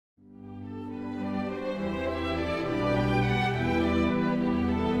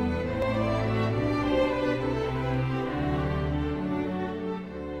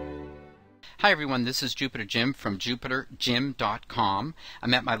Hi everyone, this is Jupiter Jim from jupiterjim.com.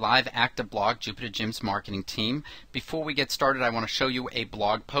 I'm at my live active blog, Jupiter Jim's marketing team. Before we get started, I want to show you a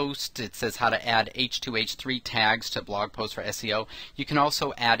blog post. It says how to add H2, H3 tags to blog posts for SEO. You can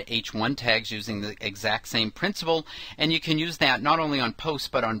also add H1 tags using the exact same principle, and you can use that not only on posts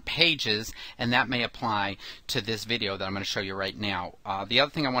but on pages, and that may apply to this video that I'm going to show you right now. The other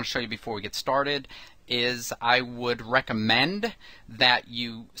thing I want to show you before we get started is I would recommend that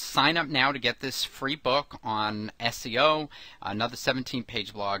you sign up now to get this free book on SEO, another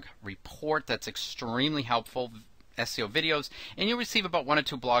 17-page blog report that's extremely helpful, SEO videos, and you'll receive about 1 or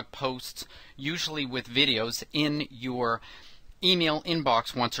 2 blog posts, usually with videos, in your email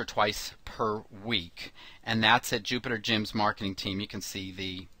inbox once or twice per week. And that's at Jupiter Jim's marketing team. You can see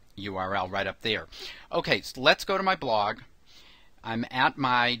the URL right up there. Okay, so let's go to my blog. I'm at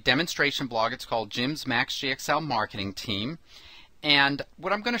my demonstration blog. It's called Jim's Max GXL Marketing Team. And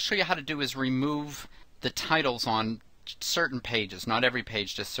what I'm going to show you how to do is remove the titles on certain pages. Not every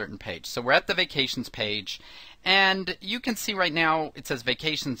page, just certain page. So we're at the vacations page. And you can see right now it says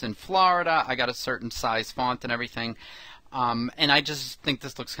vacations in Florida. I got a certain size font and everything. And I just think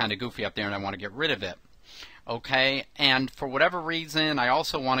this looks kind of goofy up there and I want to get rid of it. Okay, and for whatever reason, I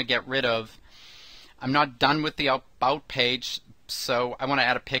also want to get rid of, I'm not done with the About page. So I want to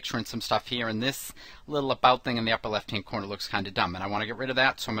add a picture and some stuff here, and this little About thing in the upper left hand corner looks kind of dumb, and I want to get rid of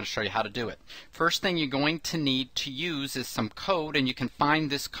that, so I'm going to show you how to do it. First thing you're going to need to use is some code, and you can find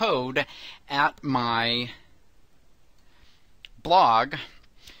this code at my blog,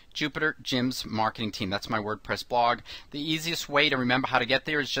 Jupiter Jim's Marketing Team. That's my WordPress blog. The easiest way to remember how to get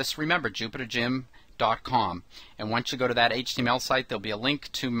there is just remember jupiterjim.com, and once you go to that HTML site, there'll be a link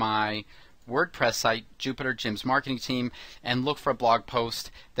to my WordPress site, Jupiter Jim's Marketing Team, and look for a blog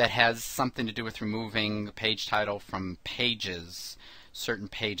post that has something to do with removing the page title from pages, certain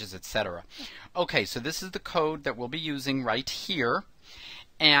pages, etc. Okay, so this is the code that we'll be using right here,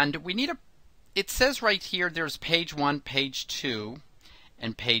 and we need it says right here there's page 1, page 2,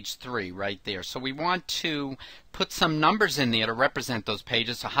 and page 3 right there. So we want to put some numbers in there to represent those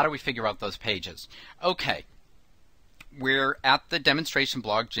pages. So how do we figure out those pages? Okay. We're at the demonstration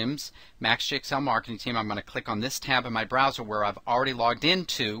blog, Jim's Max GXL Marketing Team. I'm going to click on this tab in my browser where I've already logged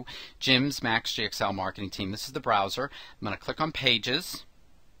into Jim's Max GXL Marketing Team. This is the browser. I'm going to click on Pages.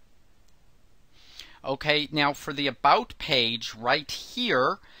 Okay, now for the About page right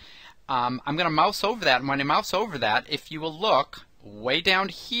here, I'm going to mouse over that. And when I mouse over that, if you will look way down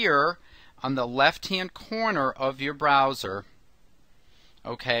here on the left-hand corner of your browser,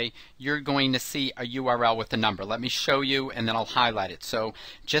 okay, you're going to see a URL with a number. Let me show you and then I'll highlight it. So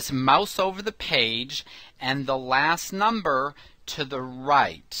just mouse over the page and the last number to the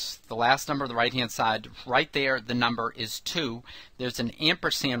right, the last number on the right hand side, right there, the number is 2. There's an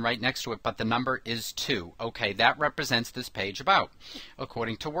ampersand right next to it, but the number is 2. Okay, that represents this page About,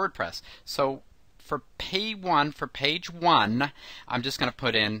 according to WordPress. So for page 1, I'm just going to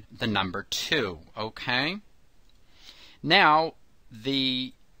put in the number 2. Okay, now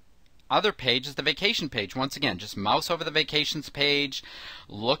the other page is the vacation page. Once again, just mouse over the vacations page,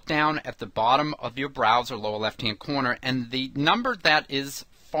 look down at the bottom of your browser, lower left hand corner, and the number that is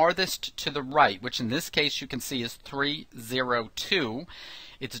farthest to the right, which in this case you can see is 302,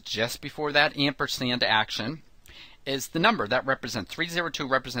 it's just before that ampersand action, is the number that represents 302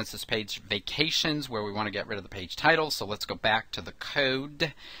 represents this page vacations, where we want to get rid of the page title. So let's go back to the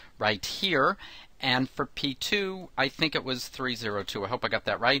code right here. And for P2, I think it was 302. I hope I got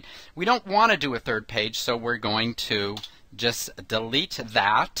that right. We don't want to do a third page, so we're going to just delete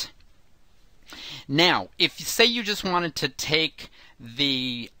that. Now, if you say you just wanted to take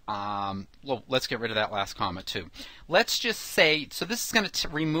the, well, let's get rid of that last comma too. Let's just say, so this is going to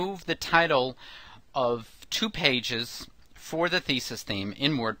remove the title of 2 pages for the Thesis theme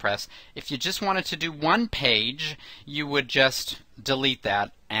in WordPress. If you just wanted to do 1 page, you would just delete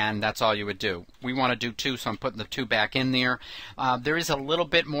that, and that's all you would do. We want to do 2, so I'm putting the 2 back in there. There is a little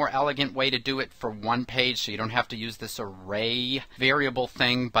bit more elegant way to do it for 1 page, so you don't have to use this array variable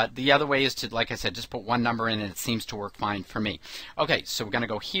thing, but the other way is to, like I said, just put 1 number in, and it seems to work fine for me. Okay, so we're going to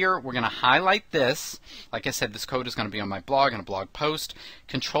go here. We're going to highlight this. Like I said, this code is going to be on my blog in a blog post.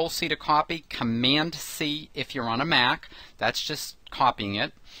 Control-C to copy, Command-C if you're on a Mac. That's just copying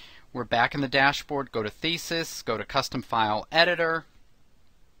it. We're back in the dashboard. Go to Thesis, go to Custom File Editor.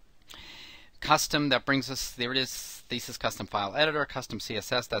 Custom, that brings us, there it is, Thesis Custom File Editor, Custom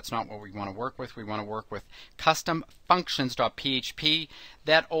CSS. That's not what we want to work with. We want to work with Custom Functions.php.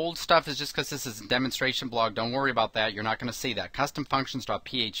 That old stuff is just because this is a demonstration blog. Don't worry about that. You're not going to see that. Custom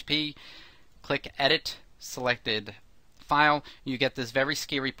Functions.php. Click Edit, selected file, you get this very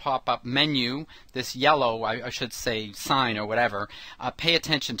scary pop-up menu, this yellow, I should say, sign or whatever. Pay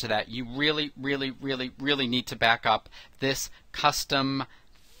attention to that. You really, really, really, really need to back up this custom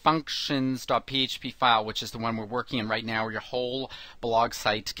functions.php file, which is the one we're working in right now, where your whole blog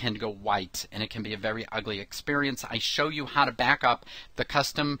site can go white, and it can be a very ugly experience. I show you how to back up the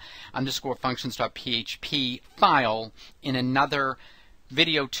custom_functions.php file in another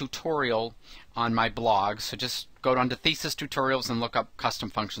video tutorial on my blog. So just go down to Thesis tutorials and look up custom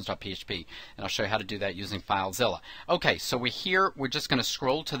functions.php, and I'll show you how to do that using FileZilla. Okay, so we're here. We're just going to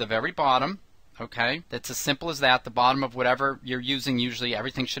scroll to the very bottom. Okay, that's as simple as that. The bottom of whatever you're using, usually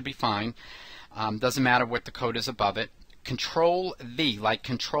everything should be fine. Doesn't matter what the code is above it. Control V, like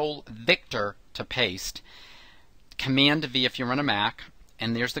Control Victor to paste. Command V if you're on a Mac.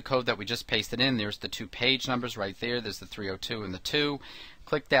 And there's the code that we just pasted in. There's the 2 page numbers right there. There's the 302 and the 2.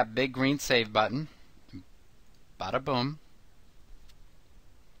 Click that big green Save button. Bada boom.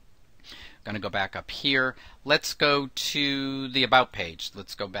 Going to go back up here. Let's go to the About page.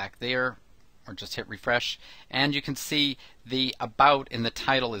 Let's go back there, or just hit refresh, and you can see the About in the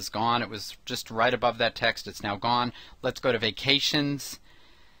title is gone. It was just right above that text. It's now gone. Let's go to Vacations.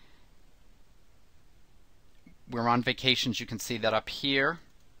 We're on Vacations. You can see that up here.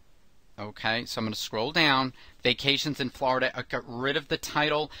 Okay, so I'm going to scroll down. Vacations in Florida. I got rid of the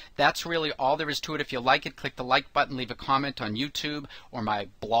title. That's really all there is to it. If you like it, click the like button, leave a comment on YouTube or my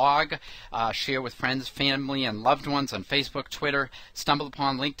blog. Share with friends, family, and loved ones on Facebook, Twitter,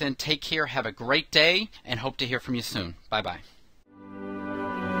 StumbleUpon, LinkedIn. Take care. Have a great day, and hope to hear from you soon. Bye-bye.